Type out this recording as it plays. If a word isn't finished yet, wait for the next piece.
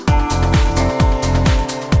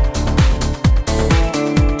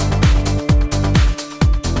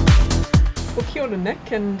Kia ora,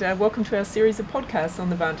 Nick, and welcome to our series of podcasts on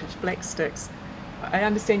the Vantage Black Sticks. I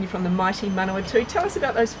understand you're from the mighty Manawatu. Tell us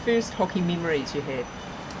about those first hockey memories you had.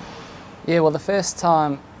 Yeah, well, the first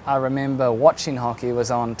time I remember watching hockey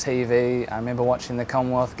was on TV. I remember watching the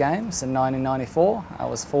Commonwealth Games in 1994. I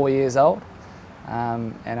was 4 years old,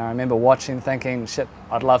 and I remember watching thinking, shit,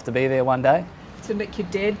 I'd love to be there one day. So Nick, your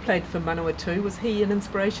dad played for Manawatu. Was he an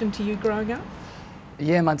inspiration to you growing up?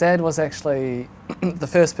 Yeah, my dad was actually the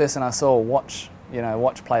first person I saw watch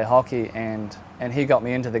play hockey, and he got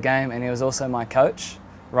me into the game, and he was also my coach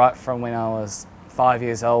right from when I was 5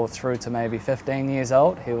 years old through to maybe 15 years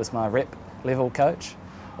old. He was my rep level coach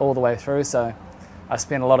all the way through, so I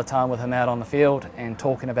spent a lot of time with him out on the field and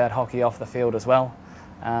talking about hockey off the field as well,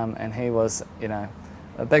 and he was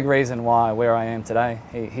a big reason where I am today.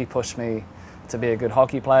 He pushed me to be a good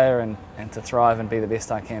hockey player and to thrive and be the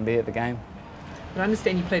best I can be at the game. I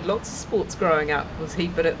understand you played lots of sports growing up. Was he a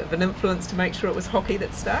bit of an influence to make sure it was hockey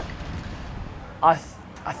that stuck? I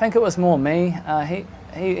think it was more me.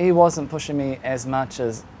 He wasn't pushing me as much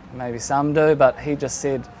as maybe some do, but he just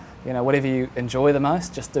said, whatever you enjoy the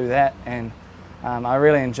most, just do that. And I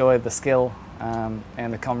really enjoyed the skill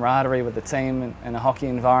and the camaraderie with the team in a hockey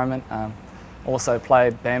environment. Also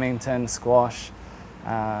played badminton, squash,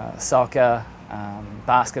 soccer,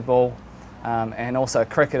 basketball. And also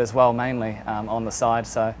cricket as well, mainly on the side.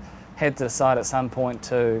 So had to decide at some point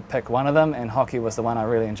to pick one of them, and hockey was the one I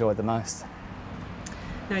really enjoyed the most.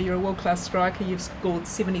 Now, you're a world-class striker. You've scored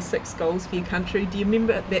 76 goals for your country. Do you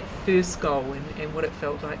remember that first goal and what it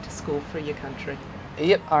felt like to score for your country?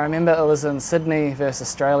 Yep, I remember it was in Sydney versus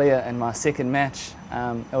Australia in my second match.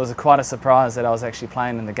 It was quite a surprise that I was actually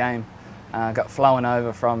playing in the game. Got flown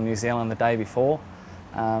over from New Zealand the day before.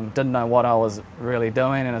 Didn't know what I was really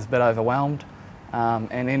doing and was a bit overwhelmed,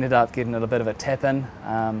 and ended up getting a bit of a tap in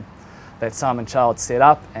that Simon Child set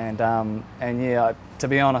up, and yeah, to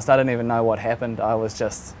be honest, I didn't even know what happened. I was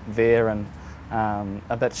just there and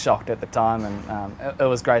a bit shocked at the time, and it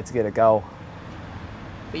was great to get a goal.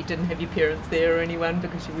 But you didn't have your parents there or anyone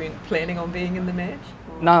because you weren't planning on being in the match?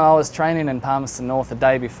 No, I was training in Palmerston North the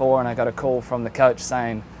day before, and I got a call from the coach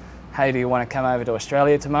saying, hey, do you want to come over to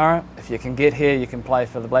Australia tomorrow? If you can get here, you can play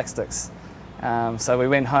for the Black Sticks. So we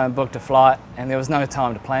went home, booked a flight, and there was no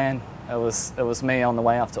time to plan. It was me on the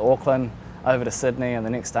way up to Auckland, over to Sydney, and the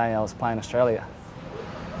next day I was playing Australia.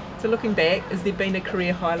 So looking back, has there been a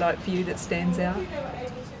career highlight for you that stands out?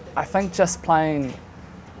 I think just playing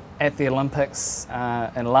at the Olympics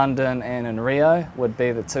in London and in Rio would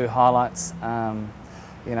be the two highlights.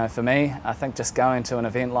 For me, I think just going to an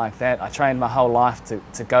event like that, I trained my whole life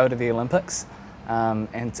to go to the Olympics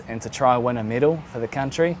and to try win a medal for the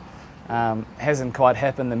country. Hasn't quite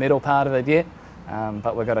happened, the medal part of it yet,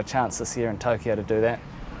 but we've got a chance this year in Tokyo to do that.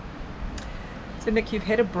 So Nick, you've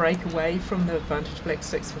had a break away from the Vantage Black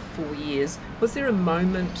Sticks for 4 years. Was there a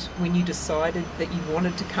moment when you decided that you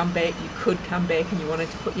wanted to come back, you could come back, and you wanted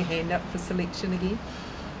to put your hand up for selection again?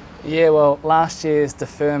 Yeah, well, last year's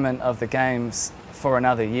deferment of the games for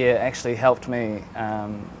another year actually helped me,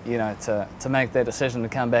 to make that decision to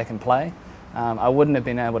come back and play. I wouldn't have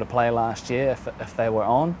been able to play last year if they were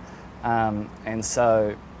on, and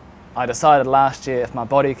so I decided last year, if my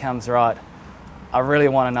body comes right, I really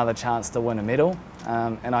want another chance to win a medal,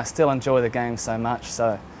 and I still enjoy the game so much,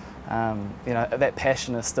 so that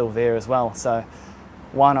passion is still there as well, so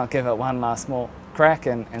why not give it one last more crack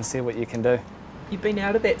and see what you can do. You've been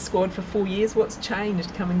out of that squad for 4 years. What's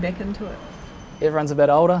changed coming back into it? Everyone's a bit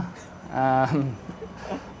older.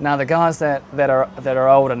 Now the guys that are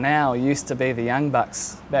older now used to be the young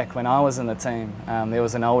bucks back when I was in the team. There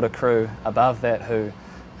was an older crew above that who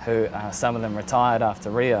some of them retired after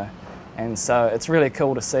Rio, and so it's really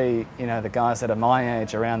cool to see the guys that are my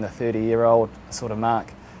age, around the 30-year-old sort of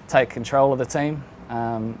mark, take control of the team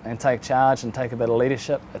and take charge and take a bit of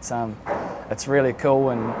leadership. It's really cool,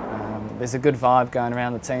 and there's a good vibe going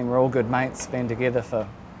around the team. We're all good mates, been together for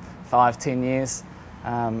 5-10 years,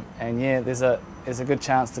 and yeah, there's a good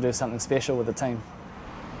chance to do something special with the team.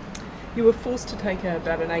 You were forced to take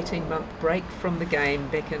about an 18-month break from the game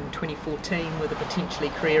back in 2014 with a potentially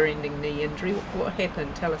career-ending knee injury. What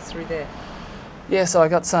happened? Tell us through that. Yeah, so I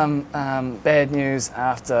got some bad news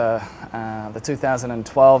after the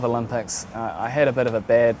 2012 Olympics. I had a bit of a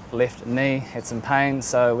bad left knee, had some pain,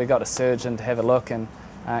 so we got a surgeon to have a look, and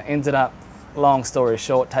ended up, long story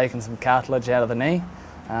short, taking some cartilage out of the knee.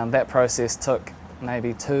 That process took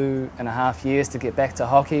maybe 2.5 years to get back to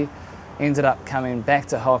hockey. Ended up coming back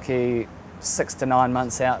to hockey 6 to 9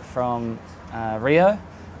 months out from Rio,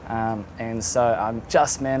 and so I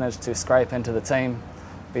just managed to scrape into the team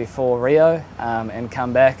before Rio, and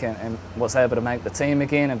come back and was able to make the team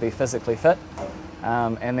again and be physically fit.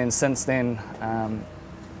 And then since then,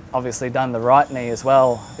 obviously done the right knee as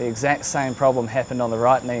well. The exact same problem happened on the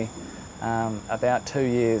right knee about 2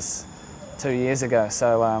 years ago.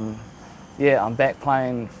 So yeah, I'm back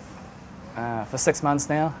playing for 6 months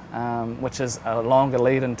now, which is a longer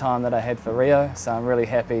lead-in time that I had for Rio. So I'm really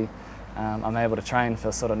happy I'm able to train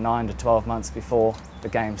for sort of 9 to 12 months before the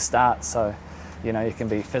game starts. So you know, you can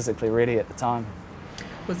be physically ready at the time.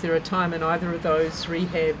 Was there a time in either of those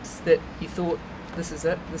rehabs that you thought, this is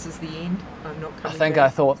it, this is the end, I'm not coming I think back? I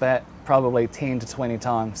thought that probably 10 to 20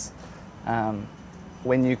 times.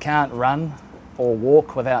 When you can't run or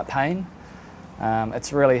walk without pain,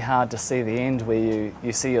 it's really hard to see the end where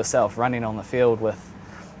you see yourself running on the field with,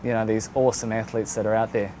 you know, these awesome athletes that are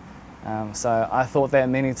out there. So I thought that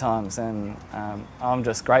many times, and I'm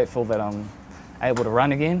just grateful that I'm able to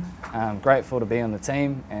run again. I'm grateful to be on the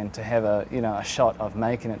team and to have a shot of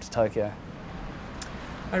making it to Tokyo.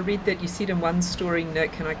 I read that you said in one story,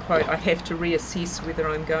 Nick, and I quote, "I have to reassess whether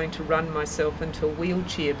I'm going to run myself into a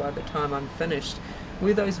wheelchair by the time I'm finished."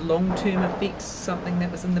 Were those long-term effects something that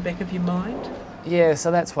was in the back of your mind? Yeah, so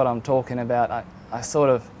that's what I'm talking about. I sort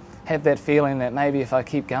of have that feeling that maybe if I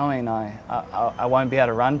keep going, I won't be able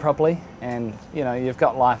to run properly. And you know, you've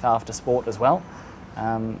got life after sport as well.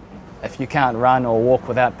 If you can't run or walk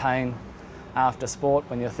without pain after sport,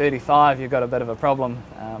 when you're 35, you've got a bit of a problem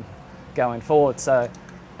going forward. So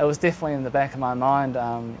it was definitely in the back of my mind,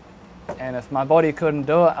 and if my body couldn't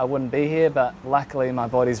do it, I wouldn't be here, but luckily my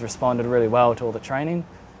body's responded really well to all the training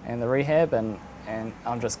and the rehab, and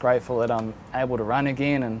I'm just grateful that I'm able to run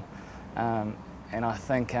again, and I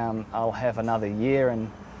think I'll have another year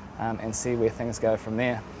and see where things go from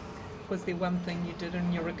there. Was there one thing you did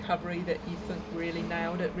in your recovery that you think really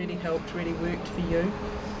nailed it, really helped, really worked for you?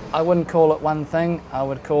 I wouldn't call it one thing. I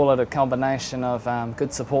would call it a combination of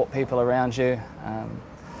good support people around you.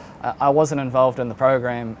 I wasn't involved in the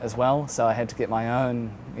program as well, so I had to get my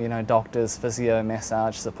own, doctors, physio,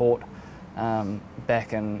 massage support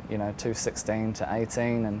back in 2016 to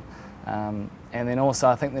 18, and then also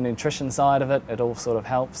I think the nutrition side of it all sort of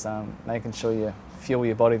helps, making sure you fuel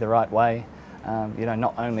your body the right way.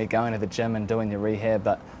 Not only going to the gym and doing your rehab,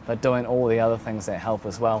 but doing all the other things that help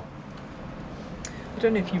as well. I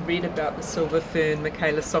don't know if you read about the Silver Fern,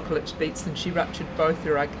 Michaela Sokolic-Beatson. She ruptured both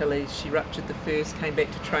her Achilles. She ruptured the first, came back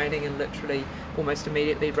to training, and literally almost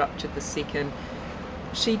immediately ruptured the second.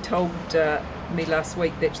 She told me last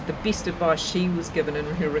week that the best advice she was given in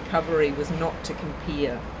her recovery was not to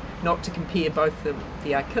compare both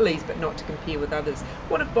the Achilles, but not to compare with others.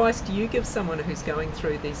 What advice do you give someone who's going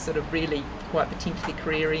through these sort of really quite potentially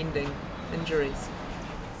career-ending injuries?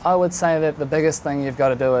 I would say that the biggest thing you've got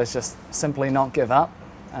to do is just simply not give up.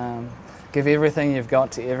 Give everything you've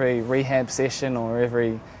got to every rehab session or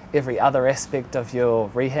every other aspect of your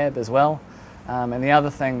rehab as well. And the other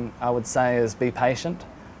thing I would say is be patient.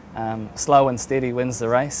 Slow and steady wins the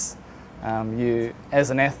race. You, as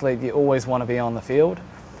an athlete, you always want to be on the field,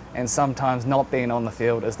 and sometimes not being on the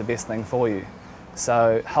field is the best thing for you.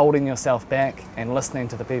 So holding yourself back and listening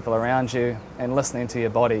to the people around you and listening to your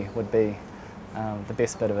body would be the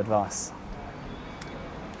best bit of advice.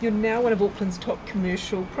 You're now one of Auckland's top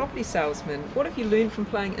commercial property salesmen. What have you learned from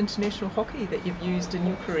playing international hockey that you've used in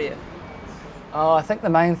your career? Oh, I think the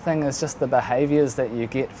main thing is just the behaviours that you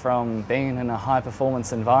get from being in a high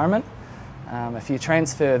performance environment. If you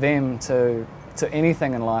transfer them to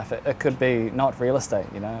anything in life, it could be not real estate,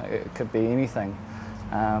 it could be anything.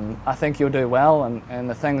 I think you'll do well, and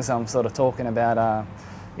the things I'm sort of talking about are,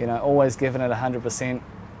 always giving it 100%,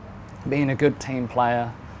 being a good team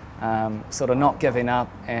player, sort of not giving up,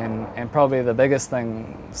 and probably the biggest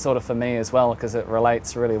thing sort of for me as well, because it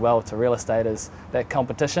relates really well to real estate, is that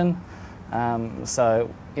competition. So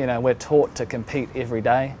we're taught to compete every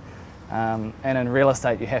day, and in real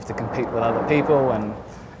estate you have to compete with other people,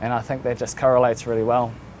 and I think that just correlates really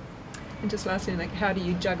well. And just lastly, Nick, how do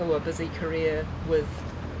you juggle a busy career with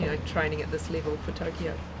training at this level for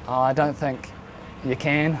Tokyo? Oh, I don't think you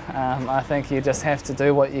can. I think you just have to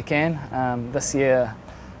do what you can. This year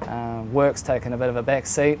work's taken a bit of a back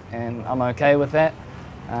seat, and I'm okay with that.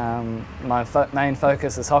 My main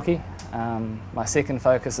focus is hockey. My second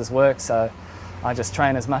focus is work, so I just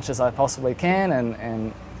train as much as I possibly can,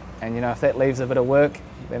 and if that leaves a bit of work,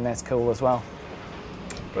 then that's cool as well.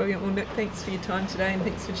 Brilliant. Well, Nick, thanks for your time today, and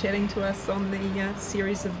thanks for chatting to us on the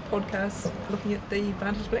series of podcasts looking at the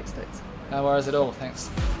Vantage Black Sticks. No worries at all, thanks.